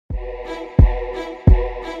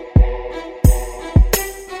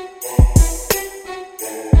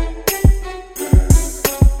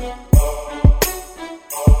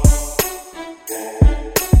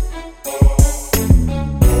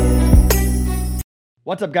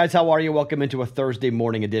What's up, guys? How are you? Welcome into a Thursday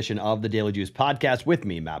morning edition of the Daily Juice podcast with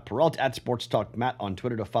me, Matt Perrault, at Sports Talk Matt on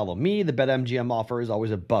Twitter to follow me. The BetMGM offer is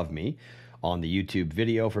always above me on the YouTube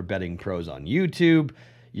video for betting pros on YouTube.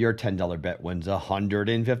 Your $10 bet wins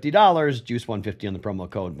 $150. Juice 150 on the promo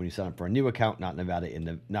code when you sign up for a new account, not valid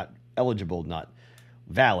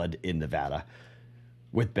in Nevada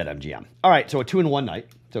with BetMGM. All right, so a 2-1 night.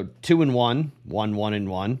 So 2-1,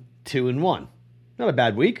 1-1-1, 2-1. Not a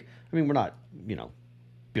bad week. I mean, we're not,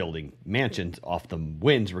 building mansions off the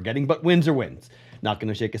wins we're getting, but wins are wins. Not going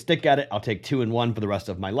to shake a stick at it. I'll take 2-1 for the rest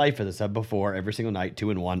of my life. As I said before, every single night,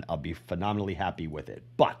 2-1. I'll be phenomenally happy with it.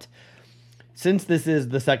 But since this is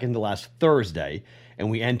the second to last Thursday, and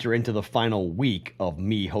we enter into the final week of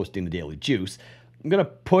me hosting the Daily Juice, I'm going to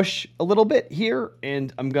push a little bit here,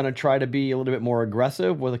 and I'm going to try to be a little bit more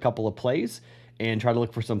aggressive with a couple of plays and try to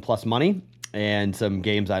look for some plus money and some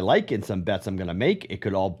games I like and some bets I'm going to make. It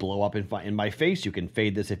could all blow up in my face. You can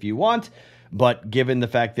fade this if you want. But given the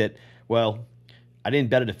fact that, I didn't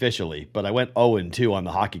bet it officially, but I went 0-2 on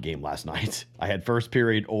the hockey game last night. I had first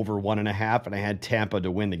period over 1.5, and I had Tampa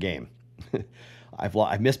to win the game.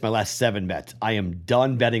 I've missed my last 7 bets. I am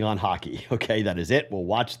done betting on hockey. Okay, that is it. We'll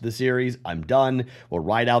watch the series. I'm done. We'll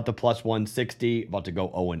ride out the plus 160. About to go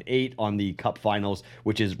 0-8 on the Cup Finals,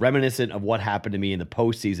 which is reminiscent of what happened to me in the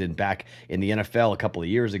postseason back in the NFL a couple of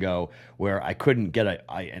years ago, where I couldn't get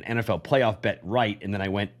an NFL playoff bet right, and then I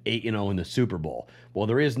went 8-0 in the Super Bowl. Well,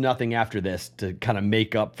 there is nothing after this to kind of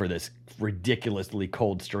make up for this ridiculously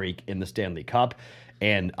cold streak in the Stanley Cup.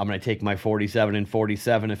 And I'm going to take my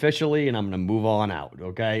 47-47 officially, and I'm going to move on out,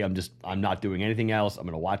 okay? I'm not doing anything else. I'm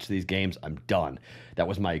going to watch these games. I'm done. That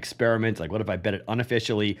was my experiment. Like, what if I bet it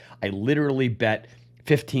unofficially? I literally bet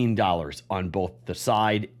 $15 on both the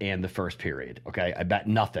side and the first period, okay? I bet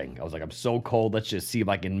nothing. I was like, I'm so cold. Let's just see if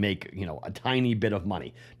I can make, a tiny bit of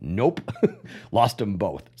money. Nope. Lost them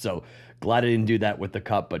both. So glad I didn't do that with the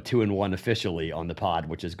Cup, but 2-1 officially on the pod,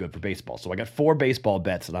 which is good for baseball. So I got 4 baseball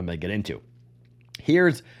bets that I'm going to get into.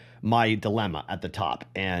 Here's my dilemma at the top,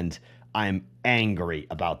 and I'm angry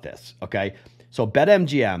about this, okay? So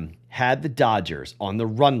BetMGM had the Dodgers on the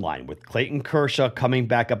run line with Clayton Kershaw coming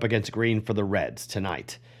back up against Green for the Reds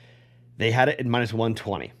tonight. They had it at minus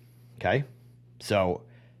 120, okay? So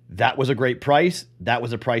that was a great price. That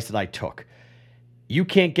was a price that I took. You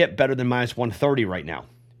can't get better than minus 130 right now.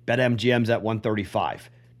 BetMGM's at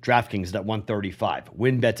 135. DraftKings is at 135.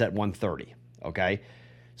 WinBet's at 130, okay?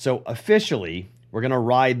 So officially, we're going to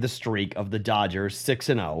ride the streak of the Dodgers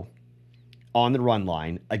 6-0 on the run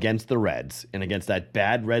line against the Reds and against that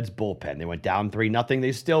bad Reds bullpen. They went down 3-0.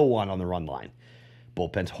 They still won on the run line.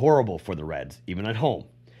 Bullpen's horrible for the Reds, even at home.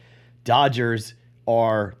 Dodgers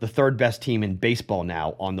are the third best team in baseball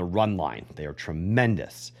now on the run line. They are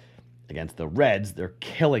tremendous. Against the Reds, they're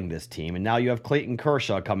killing this team. And now you have Clayton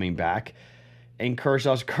Kershaw coming back, and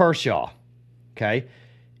Kershaw's Kershaw, okay?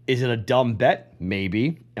 Is it a dumb bet?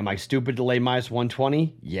 Maybe. Am I stupid to lay minus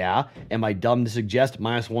 120? Yeah. Am I dumb to suggest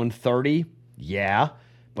minus 130? Yeah.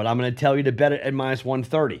 But I'm going to tell you to bet it at minus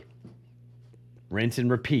 130. Rinse and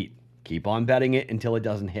repeat. Keep on betting it until it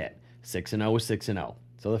doesn't hit. 6-0 is 6-0.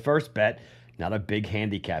 So the first bet, not a big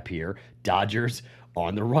handicap here. Dodgers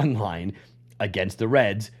on the run line against the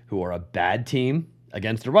Reds, who are a bad team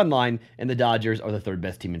against the run line, and the Dodgers are the third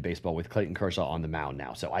best team in baseball with Clayton Kershaw on the mound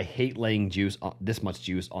now. So I hate laying this much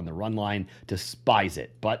juice on the run line, despise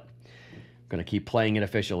it, but I'm going to keep playing it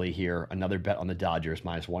officially here. Another bet on the Dodgers,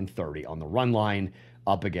 minus 130 on the run line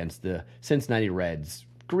up against the Cincinnati Reds.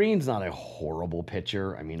 Green's not a horrible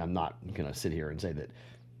pitcher. I mean, I'm not going to sit here and say that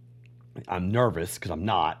I'm nervous, because I'm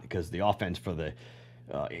not, because the offense for the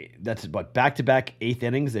that's what, back-to-back 8th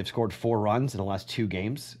innings. They've scored 4 runs in the last 2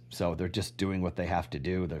 games, so they're just doing what they have to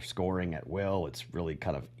do. They're scoring at will. It's really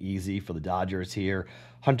kind of easy for the Dodgers here.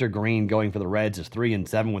 Hunter Green going for the Reds is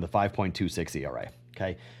 3-7 with a 5.26 ERA.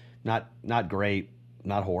 Okay, not great,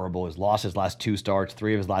 not horrible. He's lost his last 2 starts,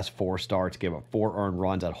 3 of his last 4 starts. Gave up 4 earned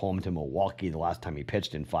runs at home to Milwaukee the last time he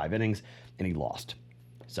pitched in 5 innings, and he lost.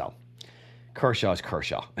 So Kershaw is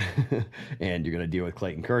Kershaw, and you're going to deal with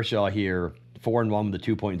Clayton Kershaw here. 4-1 with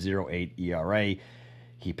a 2.08 ERA.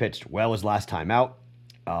 He pitched well his last time out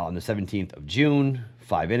on the 17th of June.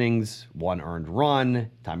 5 innings, 1 earned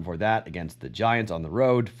run. Time before that against the Giants on the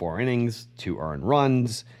road. 4 innings, 2 earned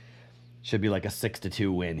runs. Should be like a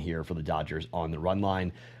 6-2 win here for the Dodgers on the run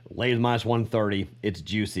line. Lays minus 130. It's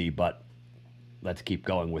juicy, but let's keep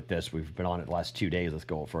going with this. We've been on it the last 2 days. Let's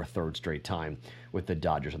go for a third straight time with the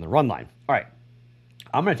Dodgers on the run line. All right.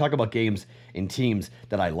 I'm going to talk about games and teams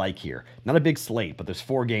that I like here. Not a big slate, but there's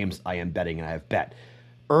 4 games I am betting and I have bet.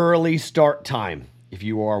 Early start time If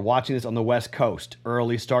you are watching this on the West Coast,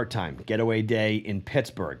 early start time, getaway day in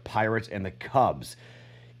Pittsburgh, Pirates and the Cubs.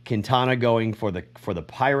 Quintana going for the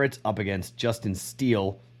Pirates up against Justin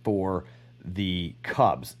Steele for the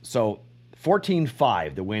Cubs. So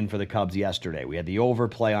 14-5, the win for the Cubs yesterday. We had the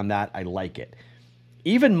overplay on that. I like it.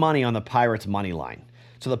 Even money on the Pirates money line.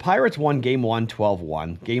 So the Pirates won Game 1,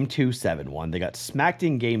 12-1. Game 2, 7-1. They got smacked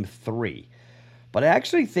in Game 3. But I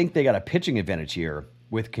actually think they got a pitching advantage here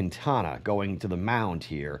with Quintana going to the mound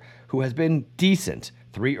here, who has been decent.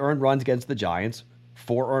 3 earned runs against the Giants,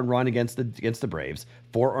 4 earned runs against the Braves,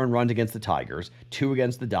 4 earned runs against the Tigers, 2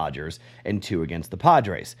 against the Dodgers, and 2 against the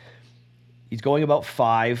Padres. He's going about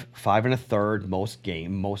 5 and a third most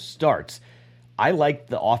starts. I like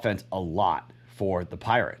the offense a lot for the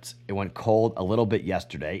Pirates. It went cold a little bit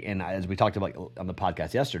yesterday, and as we talked about on the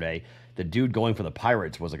podcast yesterday, the dude going for the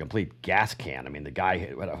Pirates was a complete gas can. I mean, the guy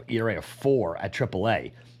had an ERA of 4 at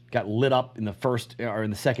AAA, got lit up in the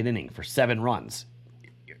second inning for 7 runs.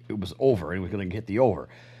 It was over, and he was going to hit the over.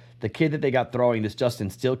 The kid that they got throwing, this Justin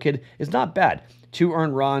Steele kid, is not bad. 2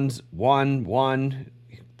 earned runs, 1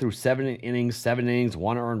 through 7 innings,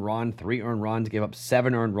 1 earned run, 3 earned runs, gave up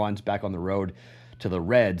 7 earned runs back on the road to the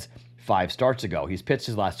Reds 5 starts ago. He's pitched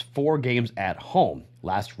his last 4 games at home.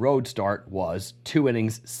 Last road start was 2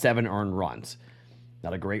 innings, 7 earned runs.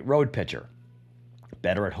 Not a great road pitcher.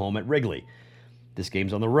 Better at home at Wrigley. This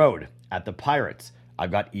game's on the road at the Pirates. I've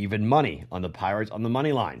got even money on the Pirates on the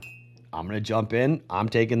money line. I'm going to jump in. I'm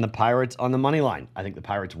taking the Pirates on the money line. I think the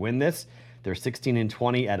Pirates win this. They're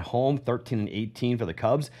 16-20 at home, 13-18 for the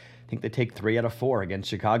Cubs. I think they take 3 out of 4 against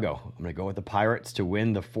Chicago. I'm going to go with the Pirates to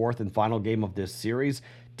win the 4th and final game of this series.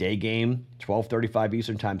 Day game, 12:35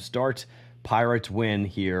 Eastern Time start. Pirates win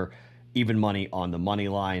here. Even money on the money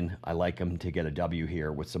line. I like them to get a W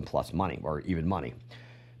here with some plus money or even money.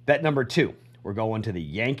 Bet number 2. We're going to the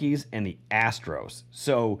Yankees and the Astros.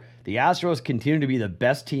 So the Astros continue to be the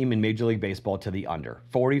best team in Major League Baseball to the under.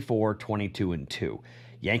 44-22-2.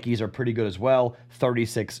 Yankees are pretty good as well.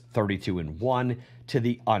 36-32-1 to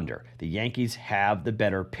the under. The Yankees have the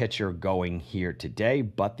better pitcher going here today,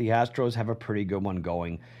 but the Astros have a pretty good one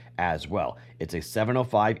going as well. It's a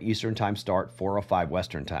 7:05 Eastern Time start, 4:05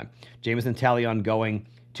 Western Time. Jameson Taillon going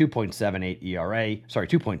 2.70 ERA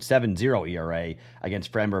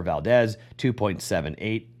against Framber Valdez,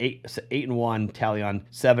 2.78, 8-1 Taillon,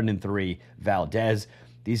 7-3 Valdez.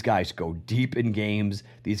 These guys go deep in games.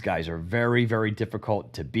 These guys are very, very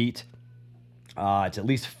difficult to beat. It's at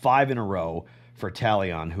least 5 in a row for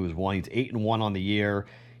Taillon, who's won. He's 8-1 on the year.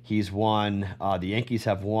 He's won. The Yankees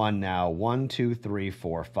have won now 1, 2, 3,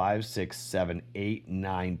 4, 5, 6, 7, 8,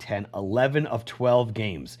 9, 10, 11 of 12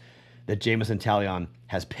 games that Jameson Taillon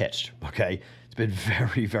has pitched. Okay, it's been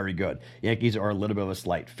very, very good. Yankees are a little bit of a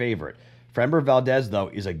slight favorite. Framber Valdez, though,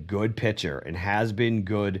 is a good pitcher and has been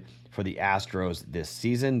good for the Astros this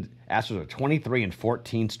season. Astros are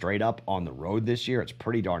 23-14 straight up on the road this year. It's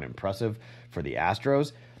pretty darn impressive for the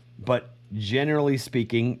Astros. But generally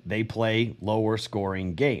speaking, they play lower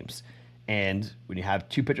scoring games. And when you have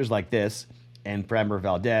 2 pitchers like this, and Framber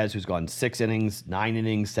Valdez, who's gone 6 innings, 9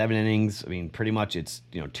 innings, 7 innings, I mean, pretty much it's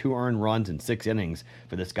 2 earned runs in 6 innings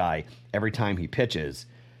for this guy every time he pitches.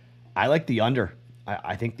 I like the under.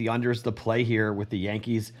 I think the under is the play here with the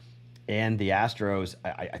Yankees and the Astros.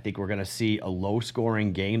 I think we're going to see a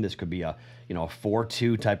low-scoring game. This could be a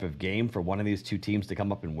 4-2 type of game for one of these 2 teams to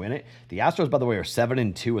come up and win it. The Astros, by the way, are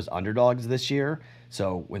 7-2 as underdogs this year.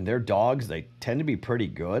 So when they're dogs, they tend to be pretty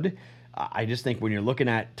good. I just think when you're looking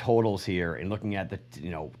at totals here and looking at the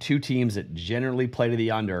 2 teams that generally play to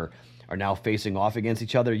the under are now facing off against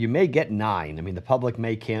each other, you may get 9. I mean, the public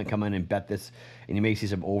can't come in and bet this, and you may see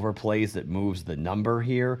some overplays that moves the number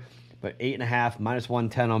here. But 8.5, minus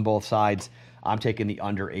 110 on both sides. I'm taking the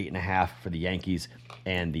under 8.5 for the Yankees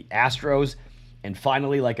and the Astros. And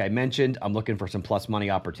finally, like I mentioned, I'm looking for some plus money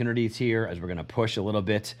opportunities here as we're going to push a little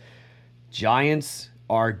bit. Giants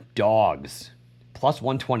are dogs. Plus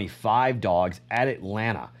 125 dogs at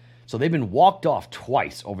Atlanta. So they've been walked off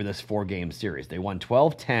twice over this 4-game series. They won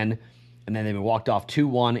 12-10, and then they've been walked off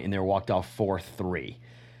 2-1, and they were walked off 4-3.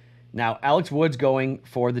 Now, Alex Wood's going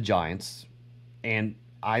for the Giants, and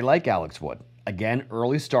I like Alex Wood. Again,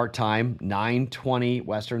 early start time, 9:20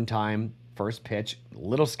 Western time, first pitch. A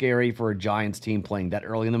little scary for a Giants team playing that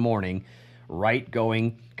early in the morning. Kyle Wright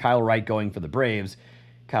going for the Braves.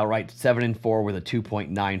 Kyle Wright 7-4 with a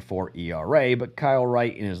 2.94 ERA, but Kyle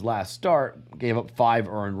Wright in his last start gave up 5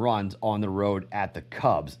 earned runs on the road at the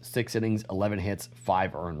Cubs. 6 innings, 11 hits,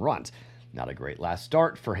 5 earned runs. Not a great last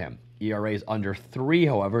start for him. ERA is under 3,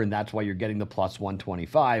 however, and that's why you're getting the plus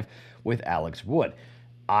 125 with Alex Wood.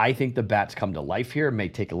 I think the bats come to life here. It may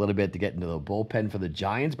take a little bit to get into the bullpen for the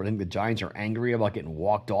Giants, but I think the Giants are angry about getting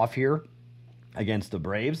walked off here against the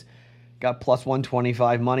Braves. Got plus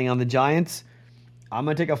 125 money on the Giants. I'm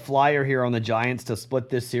going to take a flyer here on the Giants to split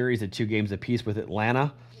this series at 2 games apiece with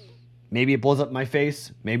Atlanta. Maybe it blows up my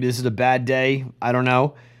face. Maybe this is a bad day. I don't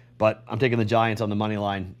know. But I'm taking the Giants on the money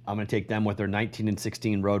line. I'm going to take them with their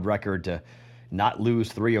 19-16 road record to not lose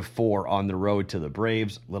 3 of 4 on the road to the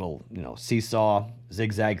Braves. Little, seesaw,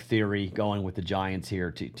 zigzag theory going with the Giants here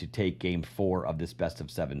to take game 4 of this best of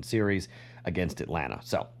 7 series against Atlanta.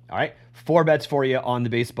 So, all right, 4 bets for you on the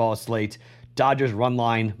baseball slate. Dodgers run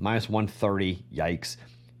line, minus 130. Yikes.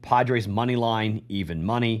 Padres money line, even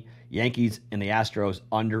money. Yankees and the Astros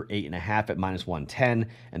under 8.5 at minus 110.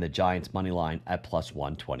 And the Giants money line at plus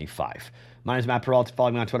 125. My name is Matt Perrault.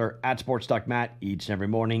 Follow me on Twitter at SportsDocMatt. Each and every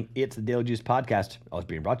morning, it's the Daily Juice Podcast. Always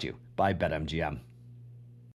being brought to you by BetMGM.